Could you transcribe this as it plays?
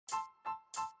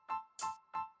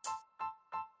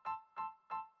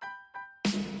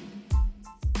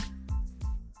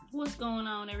What's going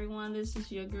on, everyone? This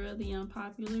is your girl, the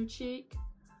unpopular chick.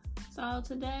 So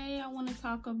today I want to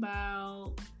talk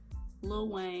about Lil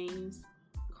Wayne's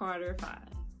Carter 5.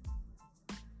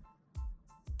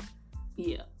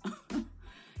 Yeah.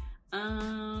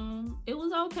 It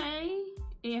was okay.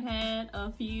 It had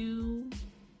a few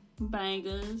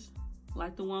bangers,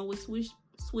 like the one with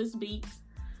Swiss Beats.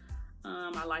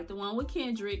 I like the one with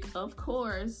Kendrick, of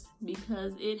course,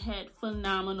 because it had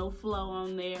phenomenal flow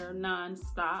on there,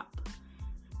 nonstop.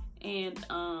 And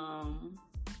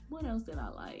what else did I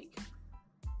like?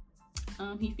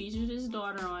 He featured his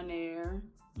daughter on there.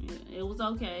 It was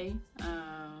okay.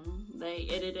 They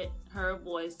edited her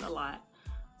voice a lot.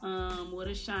 They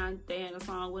had a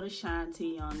song with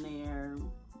Ashanti on there.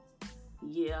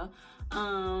 Yeah.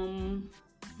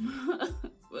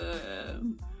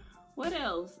 What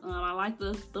else? I like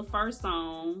the first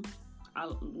song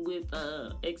with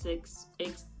XX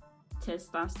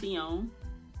Testosterone.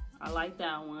 I like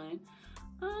that one.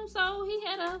 So he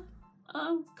had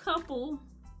a couple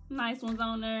nice ones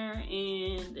on there,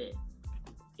 and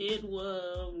it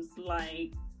was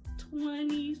like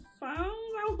 20 songs,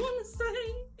 I want to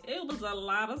say. It was a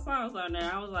lot of songs on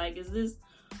there. I was like, is this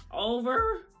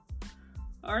over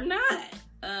or not?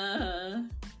 Yeah,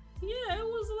 it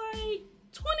was like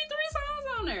 23 songs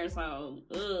on there. So,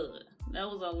 that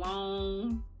was a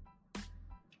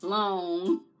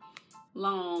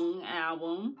long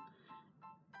album.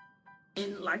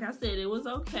 And like I said, it was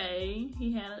okay.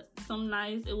 He had some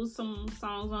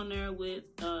songs on there with,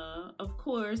 of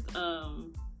course,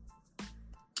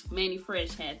 Mannie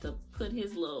Fresh had to put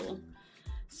his little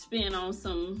spin on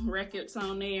some records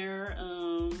on there.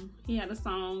 He had a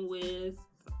song with,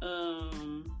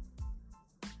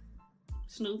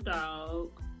 Snoop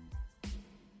Dogg.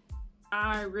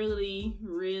 I really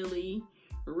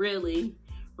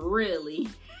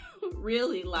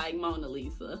like Mona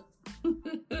Lisa.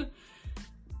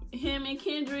 Him and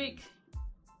Kendrick,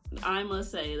 I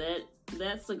must say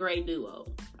that's a great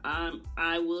duo.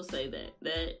 I will say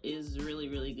that is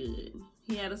really good.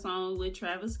 He had a song with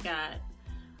Travis Scott,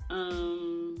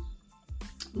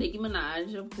 Nicki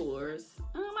Minaj, of course.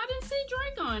 I didn't see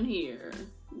Drake on here.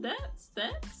 That's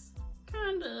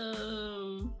kind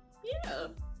of, yeah,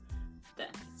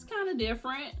 that's kind of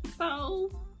different.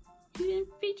 So he didn't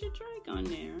feature Drake on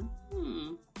there.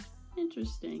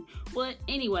 Interesting. But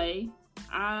anyway,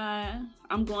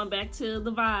 I'm going back to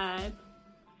the vibe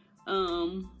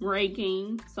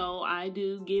ranking. So I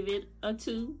do give it a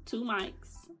two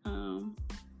mics,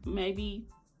 maybe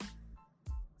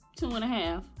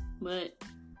 2.5, but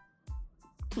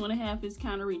 2.5 is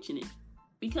kind of reaching it,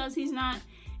 because it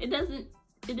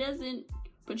doesn't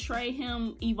portray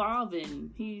him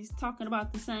evolving. He's talking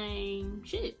about the same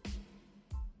shit,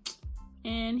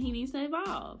 and he needs to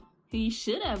evolve. He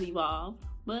should have evolved,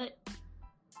 but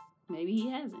maybe he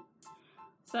hasn't.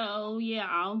 So yeah,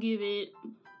 I'll give it,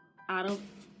 out of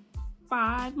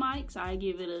 5 mics, I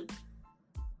give it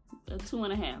a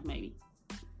 2.5, maybe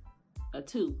a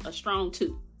strong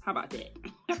 2. How about that?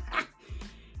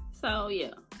 So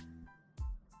yeah,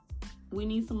 we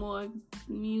need some more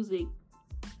music,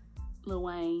 Lil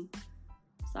Wayne.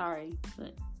 Sorry,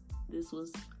 but this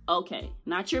was okay.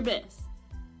 Not your best.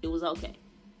 It was okay.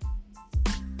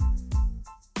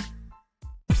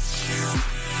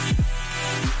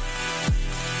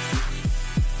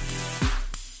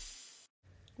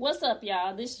 What's up,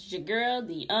 y'all? This is your girl,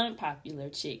 the unpopular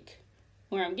chick,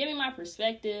 where I'm giving my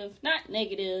perspective, not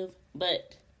negative,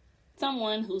 but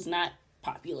someone who's not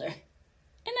popular.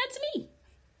 And that's me,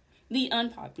 the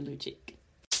unpopular chick.